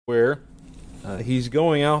where he's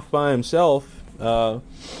going off by himself the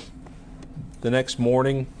next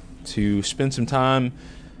morning to spend some time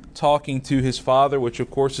talking to his father, which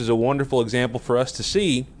of course is a wonderful example for us to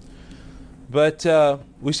see. But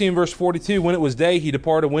we see in verse 42, when it was day, he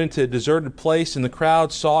departed, went to a deserted place, and the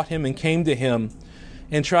crowd sought him and came to him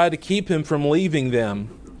and tried to keep him from leaving them.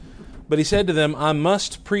 But he said to them, I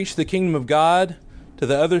must preach the kingdom of God to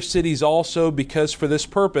the other cities also, because for this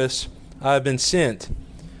purpose I have been sent.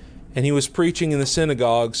 And he was preaching in the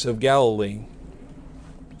synagogues of Galilee.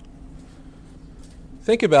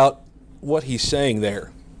 Think about what he's saying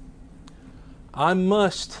there. I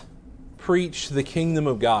must preach the kingdom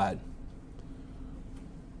of God.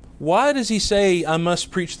 Why does he say, I must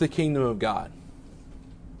preach the kingdom of God?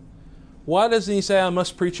 Why doesn't he say, I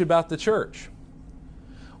must preach about the church?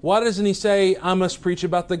 Why doesn't he say, I must preach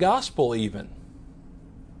about the gospel even?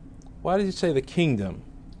 Why does he say the kingdom?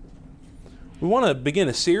 We want to begin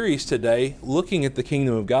a series today looking at the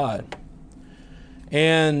kingdom of God.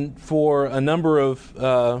 And for a number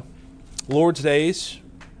of Lord's Days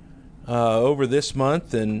over this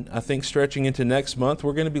month, and I think stretching into next month,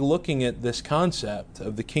 we're going to be looking at this concept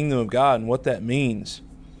of the kingdom of God and what that means.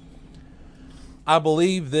 I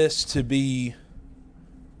believe this to be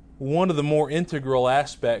one of the more integral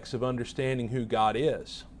aspects of understanding who God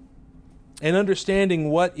is and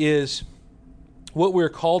understanding what we're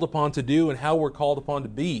called upon to do and how we're called upon to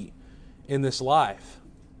be in this life.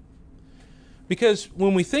 Because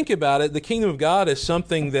when we think about it, the kingdom of God is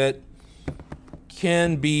something that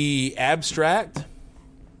can be abstract,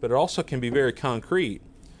 but it also can be very concrete.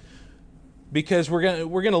 Because we're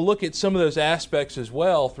going to look at some of those aspects as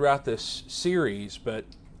well throughout this series. But,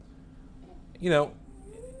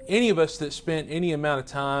 any of us that spent any amount of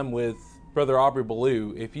time with Brother Aubrey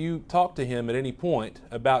Ballou, if you talk to him at any point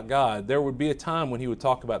about God, there would be a time when he would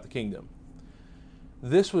talk about the kingdom.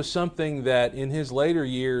 This was something that in his later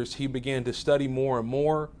years he began to study more and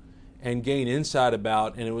more and gain insight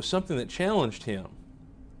about, and it was something that challenged him.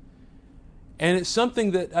 And it's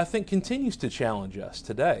something that I think continues to challenge us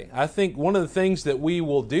today. I think one of the things that we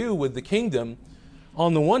will do with the kingdom,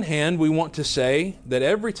 on the one hand, we want to say that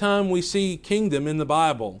every time we see kingdom in the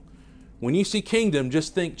Bible, when you see kingdom,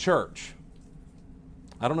 just think church.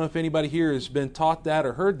 I don't know if anybody here has been taught that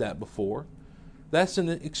or heard that before. That's an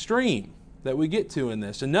extreme that we get to in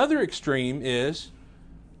this. Another extreme is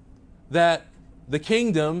that the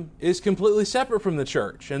kingdom is completely separate from the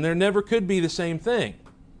church, and there never could be the same thing.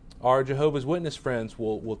 Our Jehovah's Witness friends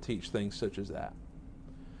will teach things such as that.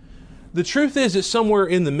 The truth is, it's somewhere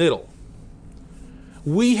in the middle.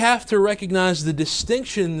 We have to recognize the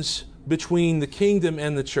distinctions between the kingdom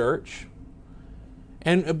and the church.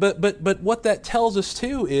 But what that tells us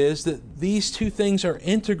too is that these two things are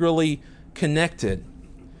integrally connected.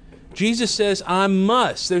 Jesus says, I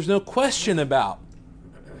must. There's no question about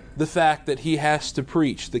the fact that he has to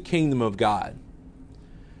preach the kingdom of God.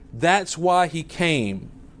 That's why he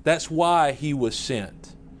came. That's why he was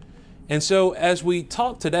sent. And so as we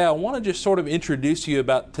talk today, I want to just sort of introduce you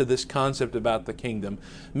to this concept about the kingdom.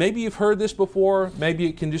 Maybe you've heard this before. Maybe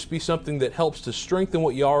it can just be something that helps to strengthen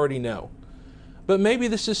what you already know. But maybe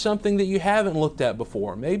this is something that you haven't looked at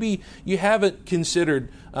before. Maybe you haven't considered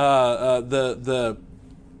the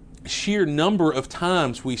sheer number of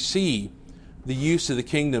times we see the use of the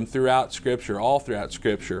kingdom throughout Scripture, all throughout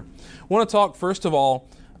Scripture. I want to talk first of all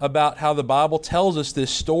about how the Bible tells us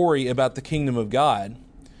this story about the kingdom of God.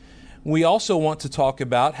 We also want to talk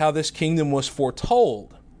about how this kingdom was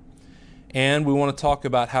foretold. And we want to talk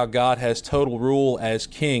about how God has total rule as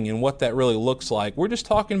king and what that really looks like. We're just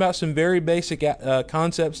talking about some very basic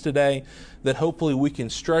concepts today that hopefully we can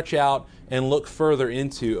stretch out and look further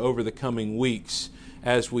into over the coming weeks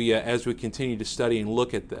as we continue to study and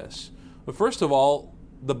look at this. But first of all,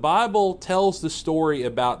 the Bible tells the story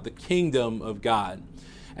about the kingdom of God.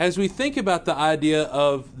 As we think about the idea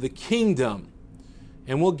of the kingdom,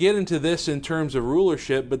 and we'll get into this in terms of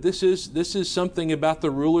rulership, but this is something about the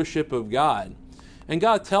rulership of God. And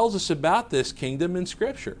God tells us about this kingdom in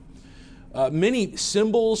Scripture. Many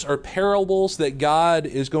symbols or parables that God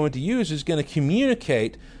is going to use is going to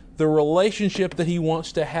communicate the relationship that he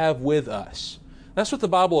wants to have with us. That's what the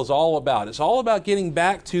Bible is all about. It's all about getting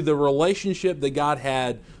back to the relationship that God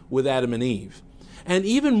had with Adam and Eve. And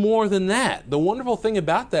even more than that, the wonderful thing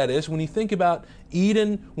about that is when you think about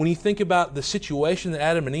Eden, when you think about the situation that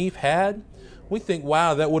Adam and Eve had, we think,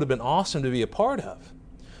 wow, that would have been awesome to be a part of.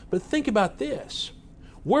 But think about this.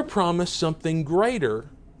 We're promised something greater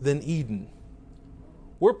than Eden.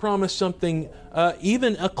 We're promised something,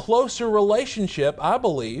 even a closer relationship, I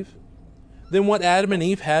believe, than what Adam and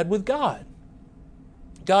Eve had with God.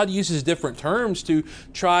 God uses different terms to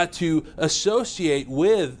try to associate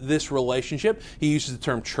with this relationship. He uses the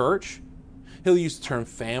term church. He'll use the term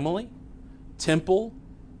family, temple,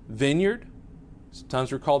 vineyard.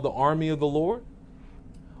 Sometimes we're called the army of the Lord.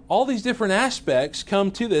 All these different aspects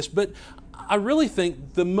come to this, but I really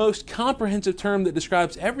think the most comprehensive term that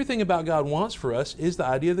describes everything about God wants for us is the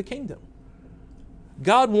idea of the kingdom.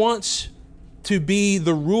 God wants to be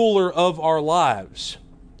the ruler of our lives.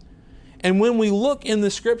 And when we look in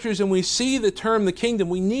the Scriptures and we see the term the kingdom,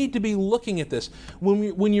 we need to be looking at this.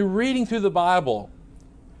 When you're reading through the Bible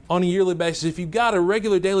on a yearly basis, if you've got a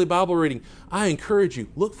regular daily Bible reading, I encourage you,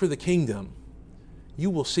 look for the kingdom.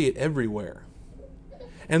 You will see it everywhere.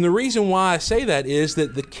 And the reason why I say that is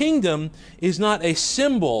that the kingdom is not a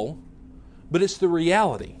symbol, but it's the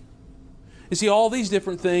reality. You see, all these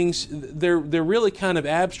different things, they're really kind of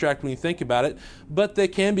abstract when you think about it, but they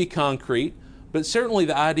can be concrete. But certainly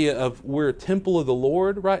the idea of we're a temple of the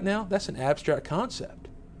Lord right now, that's an abstract concept.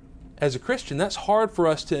 As a Christian, that's hard for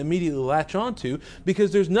us to immediately latch onto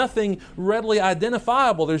because there's nothing readily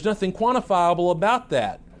identifiable. There's nothing quantifiable about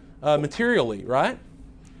that materially, right?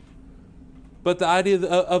 But the idea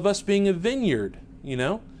of us being a vineyard,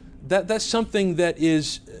 that's something that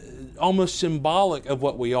is almost symbolic of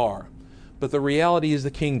what we are. But the reality is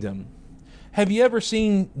the kingdom. Have you ever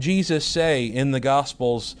seen Jesus say in the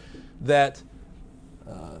Gospels that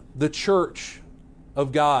the church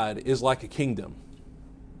of God is like a kingdom?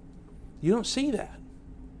 You don't see that.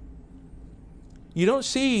 You don't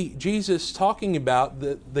see Jesus talking about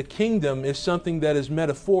the kingdom is something that is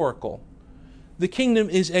metaphorical. The kingdom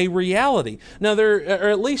is a reality. Now, there are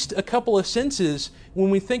at least a couple of senses when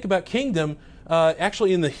we think about kingdom.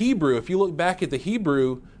 Actually, in the Hebrew, if you look back at the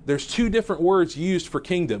Hebrew, there's two different words used for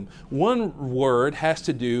kingdom. One word has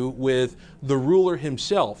to do with the ruler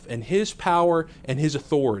himself and his power and his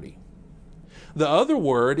authority. The other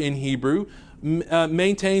word in Hebrew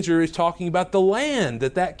maintains or is talking about the land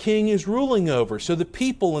that king is ruling over, so the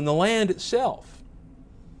people and the land itself.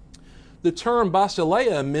 The term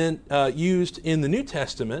basileia used in the New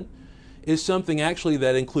Testament is something actually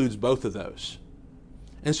that includes both of those.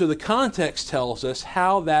 And so the context tells us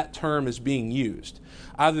how that term is being used.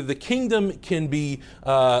 Either the kingdom can be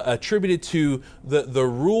attributed to the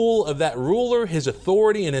rule of that ruler, his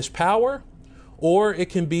authority and his power, or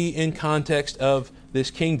it can be in context of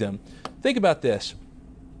this kingdom. Think about this.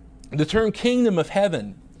 The term kingdom of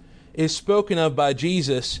heaven is spoken of by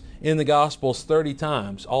Jesus in the Gospels 30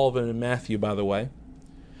 times, all of them in Matthew, by the way.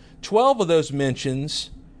 12 of those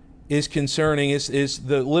mentions is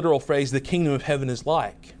the literal phrase, the kingdom of heaven is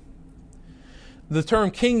like. The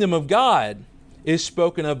term kingdom of God is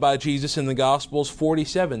spoken of by Jesus in the Gospels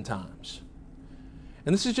 47 times.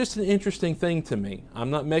 And this is just an interesting thing to me.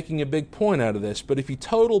 I'm not making a big point out of this, but if you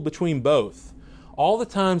total between both, all the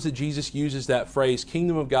times that Jesus uses that phrase,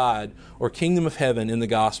 kingdom of God or kingdom of heaven in the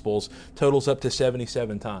Gospels, totals up to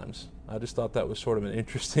 77 times. I just thought that was sort of an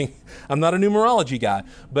interesting, I'm not a numerology guy,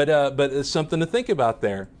 but it's something to think about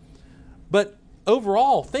there. But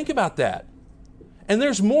overall, think about that. And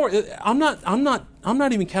there's more. I'm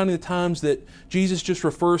not even counting the times that Jesus just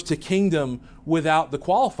refers to kingdom without the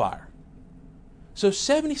qualifier. So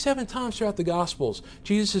 77 times throughout the Gospels,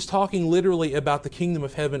 Jesus is talking literally about the kingdom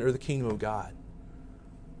of heaven or the kingdom of God.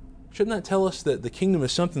 Shouldn't that tell us that the kingdom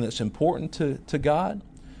is something that's important to God,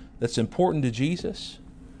 that's important to Jesus?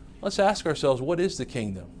 Let's ask ourselves, what is the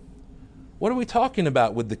kingdom? What are we talking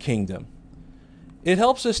about with the kingdom? It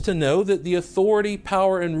helps us to know that the authority,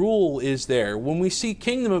 power, and rule is there. When we see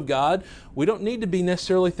kingdom of God, we don't need to be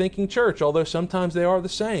necessarily thinking church, although sometimes they are the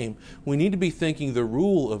same. We need to be thinking the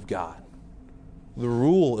rule of God. The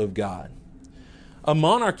rule of God. A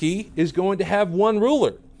monarchy is going to have one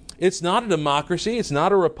ruler. It's not a democracy. It's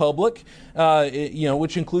not a republic,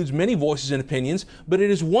 which includes many voices and opinions, but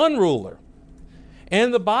it is one ruler.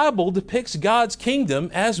 And the Bible depicts God's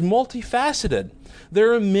kingdom as multifaceted.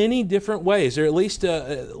 There are many different ways. There are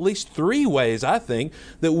at least three ways, I think,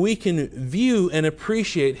 that we can view and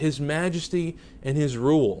appreciate His majesty and His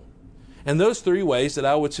rule. And those three ways that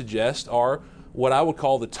I would suggest are what I would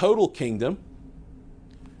call the total kingdom,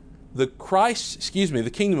 the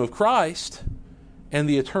kingdom of Christ, and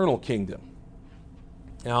the eternal kingdom.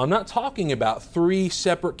 Now, I'm not talking about three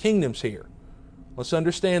separate kingdoms here. Let's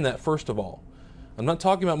understand that first of all. I'm not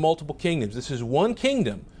talking about multiple kingdoms. This is one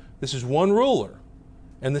kingdom. This is one ruler.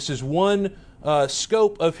 And this is one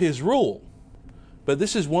scope of His rule. But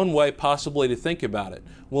this is one way possibly to think about it.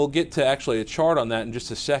 We'll get to actually a chart on that in just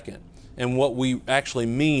a second and what we actually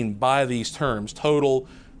mean by these terms, total,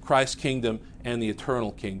 Christ's kingdom, and the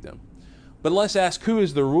eternal kingdom. But let's ask, who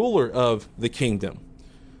is the ruler of the kingdom?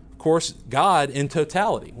 Of course, God in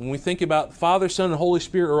totality. When we think about Father, Son, and Holy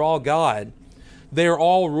Spirit are all God, they are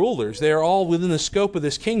all rulers. They are all within the scope of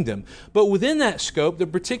this kingdom. But within that scope, the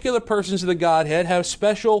particular persons of the Godhead have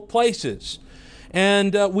special places.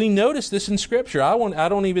 And we notice this in Scripture. I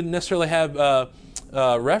don't even necessarily have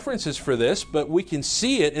references for this, but we can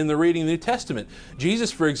see it in the reading of the New Testament.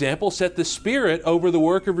 Jesus, for example, set the Spirit over the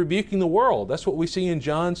work of rebuking the world. That's what we see in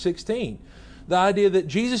John 16. The idea that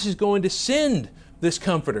Jesus is going to send this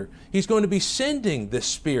Comforter. He's going to be sending this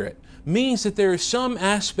Spirit. Means that there is some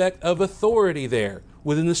aspect of authority there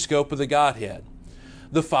within the scope of the Godhead.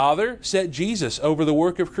 The Father set Jesus over the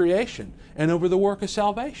work of creation and over the work of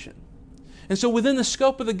salvation. And so within the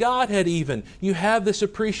scope of the Godhead even, you have this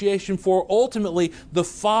appreciation for ultimately the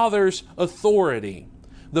Father's authority,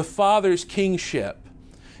 the Father's kingship.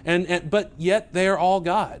 But yet they are all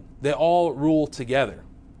God. They all rule together.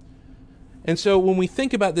 And so when we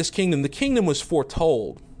think about this kingdom, the kingdom was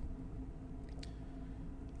foretold.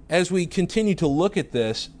 As we continue to look at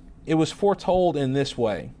this, it was foretold in this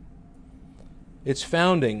way. Its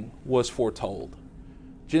founding was foretold.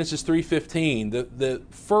 Genesis 3:15, the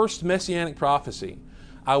first messianic prophecy.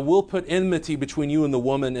 I will put enmity between you and the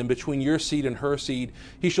woman, and between your seed and her seed.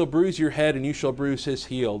 He shall bruise your head, and you shall bruise his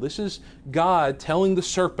heel. This is God telling the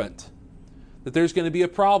serpent that there's going to be a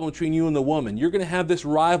problem between you and the woman. You're going to have this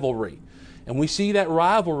rivalry. And we see that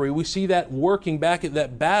rivalry, we see that working back at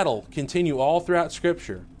that battle continue all throughout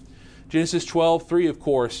Scripture. Genesis 12:3, of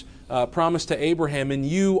course, promised to Abraham, in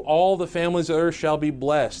you all the families of earth shall be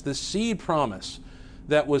blessed. The seed promise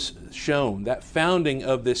that was shown, that founding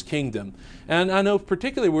of this kingdom. And I know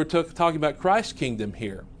particularly we're talking about Christ's kingdom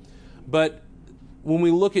here. But when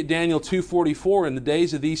we look at Daniel 2:44, in the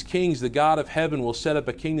days of these kings, the God of heaven will set up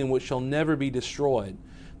a kingdom which shall never be destroyed.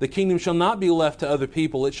 The kingdom shall not be left to other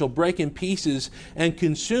people. It shall break in pieces and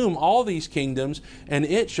consume all these kingdoms, and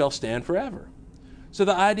it shall stand forever. So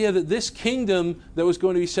the idea that this kingdom that was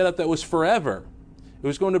going to be set up that was forever, it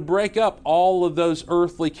was going to break up all of those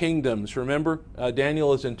earthly kingdoms. Remember,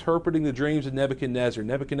 Daniel is interpreting the dreams of Nebuchadnezzar.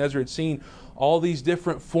 Nebuchadnezzar had seen all these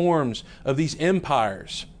different forms of these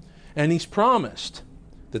empires. And he's promised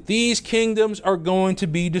that these kingdoms are going to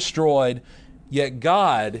be destroyed, yet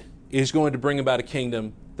God is going to bring about a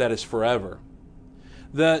kingdom that is forever.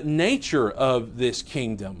 The nature of this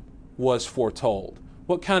kingdom was foretold.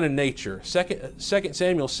 What kind of nature? 2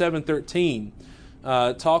 Samuel 7:13,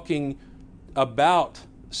 talking about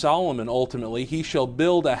Solomon ultimately. He shall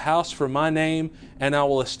build a house for my name, and I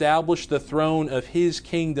will establish the throne of his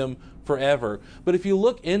kingdom forever. But if you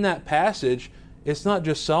look in that passage, it's not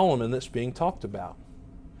just Solomon that's being talked about.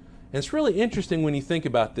 And it's really interesting when you think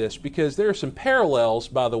about this, because there are some parallels,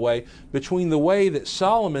 by the way, between the way that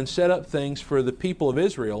Solomon set up things for the people of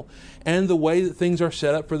Israel and the way that things are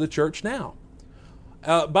set up for the church now.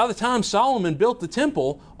 By the time Solomon built the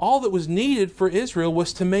temple, all that was needed for Israel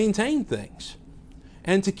was to maintain things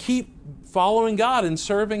and to keep following God and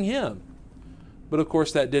serving Him. But of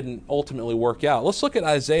course that didn't ultimately work out. Let's look at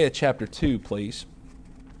Isaiah chapter 2, please.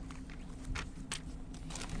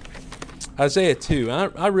 Isaiah 2.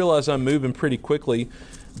 I realize I'm moving pretty quickly.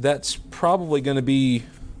 That's probably going to be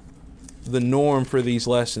the norm for these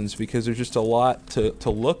lessons because there's just a lot to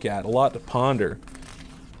look at, a lot to ponder.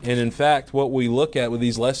 And in fact, what we look at with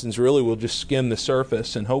these lessons really will just skim the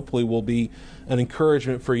surface and hopefully will be an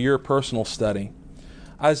encouragement for your personal study.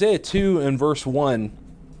 Isaiah 2 and verse 1,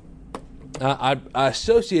 I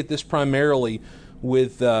associate this primarily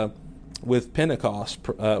with Pentecost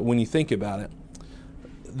when you think about it.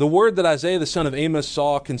 The word that Isaiah the son of Amos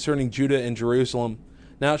saw concerning Judah and Jerusalem,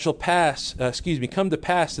 now it shall come to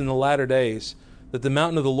pass in the latter days, that the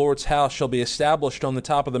mountain of the Lord's house shall be established on the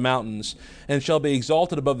top of the mountains, and shall be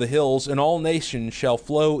exalted above the hills, and all nations shall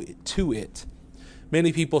flow to it.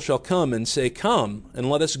 Many people shall come and say, Come, and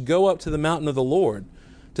let us go up to the mountain of the Lord,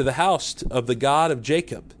 to the house of the God of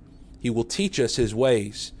Jacob. He will teach us his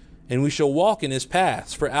ways, and we shall walk in his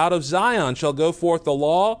paths. For out of Zion shall go forth the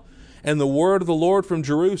law, and the word of the Lord from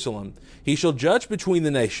Jerusalem. He shall judge between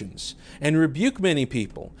the nations, and rebuke many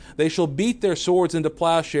people. They shall beat their swords into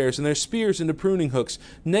plowshares, and their spears into pruning hooks.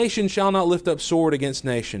 Nation shall not lift up sword against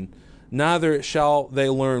nation, neither shall they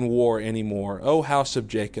learn war any more. O house of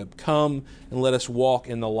Jacob, come and let us walk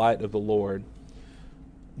in the light of the Lord.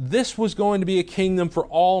 This was going to be a kingdom for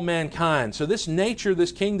all mankind. So this nature,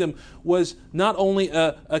 this kingdom, was not only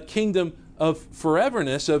a kingdom of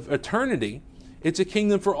foreverness, of eternity, it's a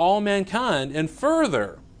kingdom for all mankind, and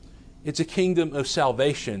further, it's a kingdom of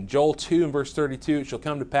salvation. Joel 2 and verse 32, it shall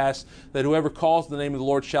come to pass that whoever calls the name of the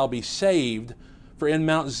Lord shall be saved. For in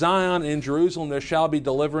Mount Zion and in Jerusalem there shall be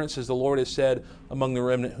deliverance, as the Lord has said, among the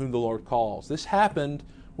remnant whom the Lord calls. This happened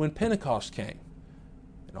when Pentecost came.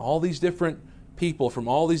 And all these different people from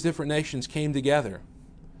all these different nations came together.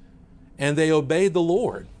 And they obeyed the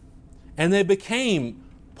Lord. And they became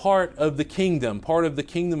part of the kingdom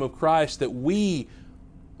of Christ that we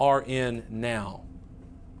are in now.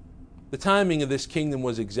 The timing of this kingdom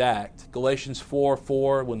was exact. Galatians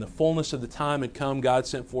 4:4, when the fullness of the time had come, God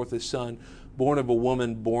sent forth His Son, born of a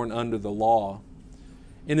woman, born under the law.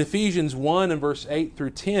 In Ephesians 1 and verse 8 through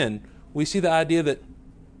 10, we see the idea that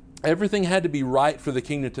everything had to be right for the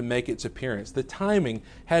kingdom to make its appearance. The timing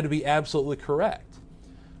had to be absolutely correct.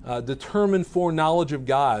 Determined foreknowledge of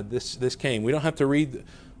God, this came. We don't have to read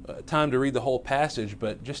time to read the whole passage,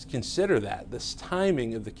 but just consider that, this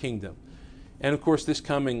timing of the kingdom. And of course, this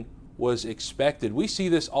coming was expected. We see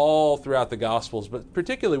this all throughout the Gospels, but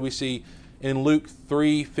particularly we see in Luke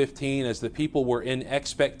 3:15 as the people were in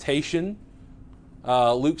expectation.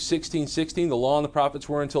 Luke 16:16, the law and the prophets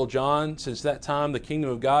were until John. Since that time, the kingdom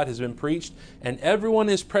of God has been preached, and everyone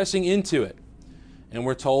is pressing into it. And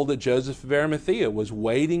we're told that Joseph of Arimathea was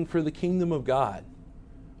waiting for the kingdom of God.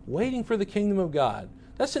 Waiting for the kingdom of God.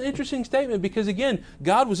 That's an interesting statement because, again,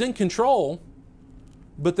 God was in control,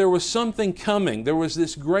 but there was something coming. There was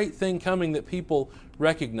this great thing coming that people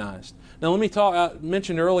recognized. Now, let me I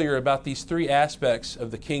mentioned earlier about these three aspects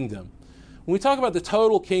of the kingdom. When we talk about the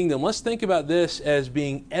total kingdom, let's think about this as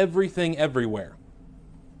being everything everywhere.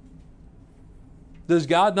 Does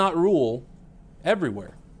God not rule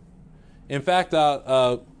everywhere? In fact,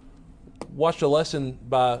 I watched a lesson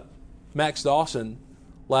by Max Dawson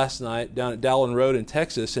last night down at Dallin Road in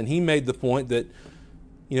Texas, and he made the point that,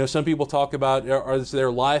 some people talk about is there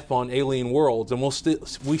life on alien worlds, and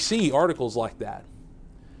we see articles like that.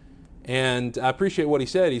 And I appreciate what he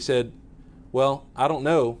said. He said, well, I don't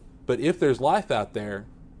know, but if there's life out there,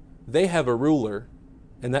 they have a ruler,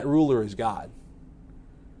 and that ruler is God.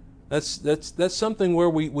 That's something where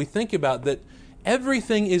we think about that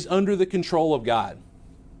everything is under the control of God.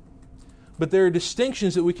 But there are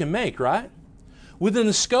distinctions that we can make, right? Within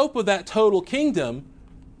the scope of that total kingdom,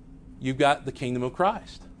 you've got the kingdom of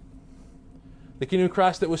Christ. The kingdom of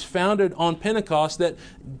Christ that was founded on Pentecost, that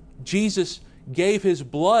Jesus gave His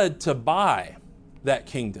blood to buy that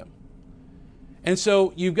kingdom. And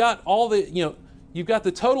so you've got you've got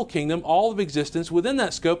the total kingdom, all of existence. Within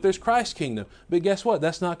that scope, there's Christ's kingdom. But guess what?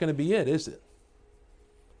 That's not going to be it, is it?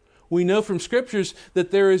 We know from Scriptures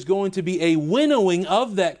that there is going to be a winnowing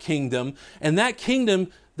of that kingdom, and that kingdom,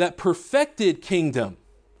 that perfected kingdom,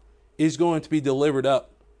 is going to be delivered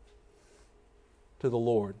up to the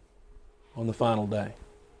Lord on the final day.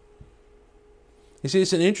 You see,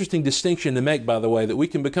 it's an interesting distinction to make, by the way, that we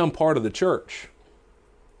can become part of the church,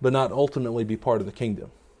 but not ultimately be part of the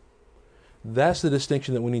kingdom. That's the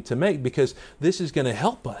distinction that we need to make, because this is going to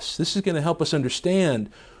help us. This is going to help us understand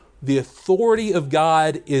the authority of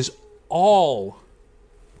God is all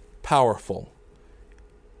powerful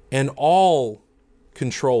and all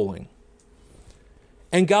controlling.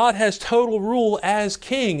 And God has total rule as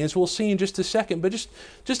king, as we'll see in just a second. But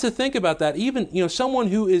just to think about that, even someone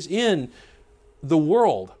who is in the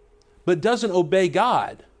world but doesn't obey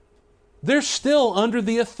God, they're still under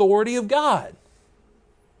the authority of God.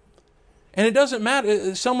 And it doesn't matter.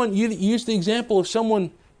 You use the example of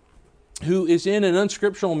someone who is in an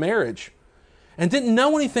unscriptural marriage and didn't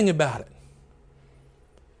know anything about it.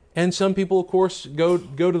 And some people, of course, go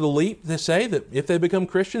to the leap to say that if they become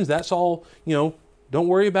Christians, that's all, don't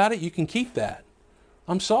worry about it, you can keep that.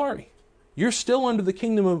 I'm sorry. You're still under the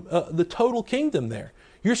kingdom of the total kingdom there.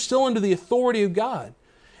 You're still under the authority of God.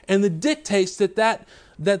 And the dictates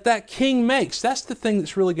that king makes, that's the thing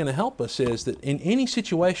that's really going to help us, is that in any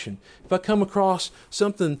situation, if I come across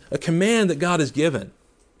a command that God has given,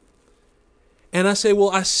 and I say, well,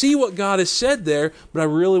 I see what God has said there, but I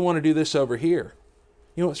really want to do this over here.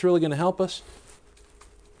 You know what's really going to help us?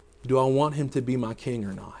 Do I want Him to be my king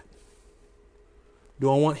or not? Do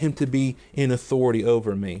I want Him to be in authority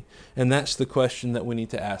over me? And that's the question that we need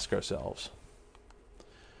to ask ourselves.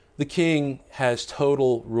 The king has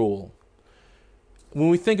total rule. When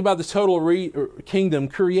we think about the total kingdom,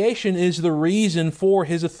 creation is the reason for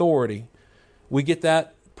His authority. We get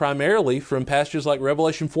that primarily from passages like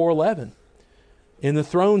Revelation 4:11. In the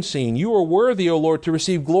throne scene, you are worthy, O Lord, to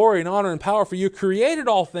receive glory and honor and power, for you created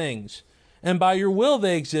all things, and by your will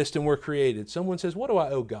they exist and were created. Someone says, what do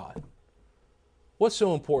I owe God? What's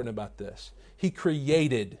so important about this? He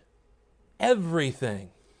created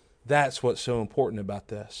everything. That's what's so important about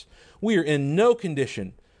this. We are in no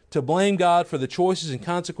condition to blame God for the choices and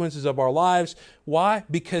consequences of our lives. Why?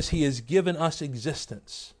 Because He has given us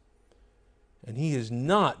existence. And He has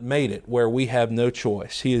not made it where we have no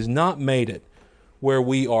choice. He has not made it where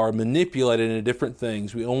we are manipulated into different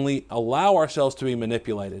things. We only allow ourselves to be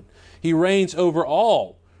manipulated. He reigns over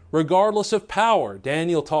all, regardless of power.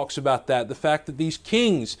 Daniel talks about that, the fact that these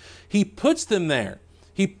kings, He puts them there.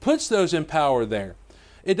 He puts those in power there.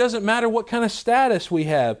 It doesn't matter what kind of status we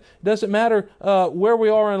have. It doesn't matter where we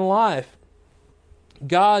are in life.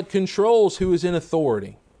 God controls who is in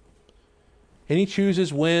authority. And He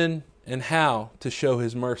chooses when and how to show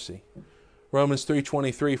His mercy. Romans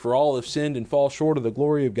 3:23, for all have sinned and fall short of the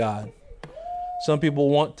glory of God. Some people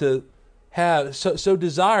want to have, so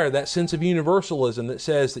desire that sense of universalism that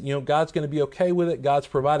says that, God's going to be okay with it. God's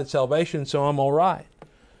provided salvation, so I'm all right.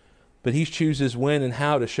 But He chooses when and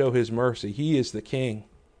how to show His mercy. He is the King.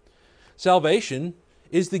 Salvation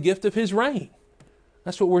is the gift of His reign.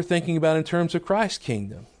 That's what we're thinking about in terms of Christ's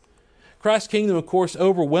kingdom. Christ's kingdom, of course,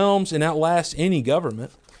 overwhelms and outlasts any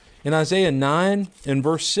government. In Isaiah 9 and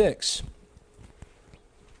verse 6,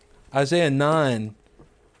 Isaiah 9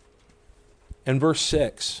 and verse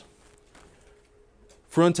 6,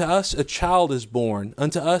 for unto us a child is born,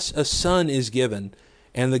 unto us a son is given,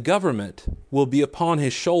 and the government will be upon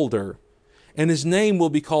His shoulder, and His name will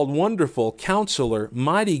be called Wonderful, Counselor,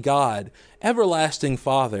 Mighty God, Everlasting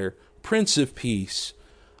Father, Prince of Peace.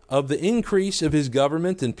 Of the increase of His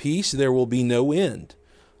government and peace there will be no end.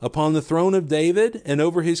 Upon the throne of David and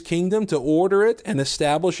over His kingdom, to order it and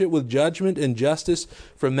establish it with judgment and justice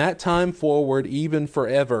from that time forward, even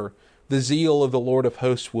forever. The zeal of the Lord of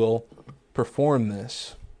hosts will perform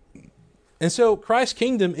this. And so Christ's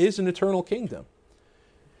kingdom is an eternal kingdom.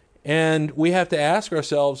 And we have to ask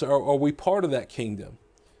ourselves, are we part of that kingdom?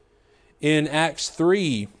 In Acts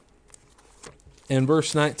 3 and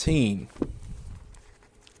verse 19,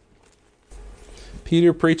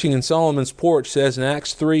 Peter, preaching in Solomon's porch, says in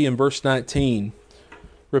Acts 3 and verse 19,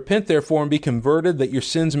 repent therefore and be converted, that your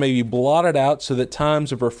sins may be blotted out, so that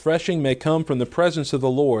times of refreshing may come from the presence of the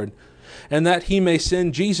Lord, and that He may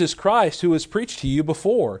send Jesus Christ, who was preached to you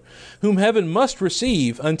before, whom heaven must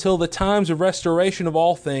receive until the times of restoration of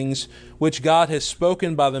all things, which God has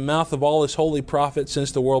spoken by the mouth of all His holy prophets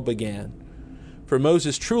since the world began. For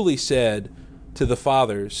Moses truly said to the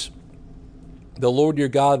fathers, the Lord your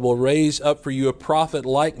God will raise up for you a prophet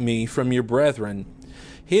like me from your brethren.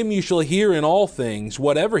 Him you shall hear in all things,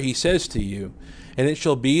 whatever he says to you. And it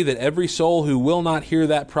shall be that every soul who will not hear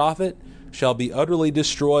that prophet shall be utterly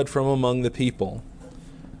destroyed from among the people.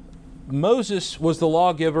 Moses was the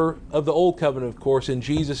lawgiver of the Old Covenant, of course, and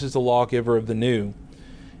Jesus is the lawgiver of the New.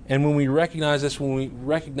 And when we recognize this, when we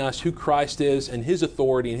recognize who Christ is and His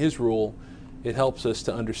authority and His rule, it helps us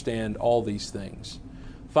to understand all these things.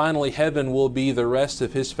 Finally, heaven will be the rest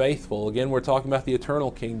of His faithful. Again, we're talking about the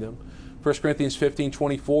eternal kingdom. 1 Corinthians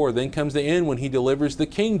 15:24, then comes the end when He delivers the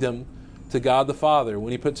kingdom to God the Father,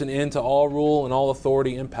 when He puts an end to all rule and all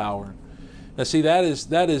authority and power. Now see, that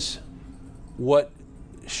is what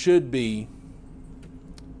should be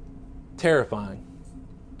terrifying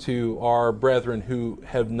to our brethren who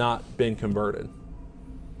have not been converted.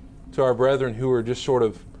 To our brethren who are just sort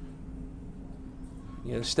of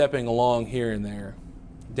stepping along here and there.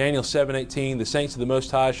 Daniel 7:18, the saints of the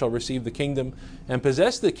Most High shall receive the kingdom and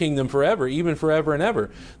possess the kingdom forever, even forever and ever.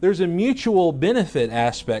 There's a mutual benefit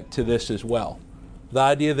aspect to this as well. The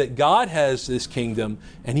idea that God has this kingdom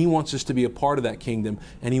and He wants us to be a part of that kingdom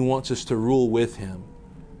and He wants us to rule with Him.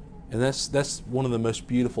 And that's one of the most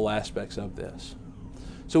beautiful aspects of this.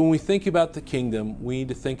 So when we think about the kingdom, we need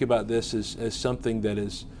to think about this as something that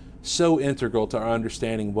is so integral to our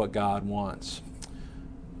understanding of what God wants.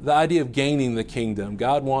 The idea of gaining the kingdom.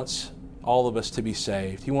 God wants all of us to be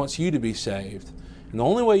saved. He wants you to be saved. And the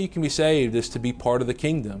only way you can be saved is to be part of the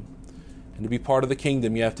kingdom. And to be part of the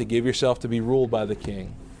kingdom, you have to give yourself to be ruled by the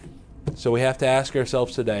King. So we have to ask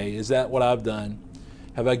ourselves today, is that what I've done?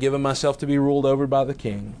 Have I given myself to be ruled over by the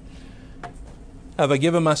King? Have I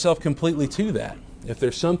given myself completely to that? If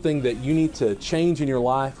there's something that you need to change in your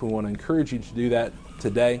life, we want to encourage you to do that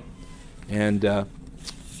today. And if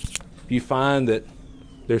you find that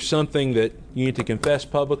there's something that you need to confess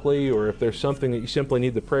publicly, or if there's something that you simply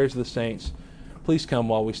need the prayers of the saints, please come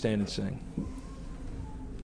while we stand and sing.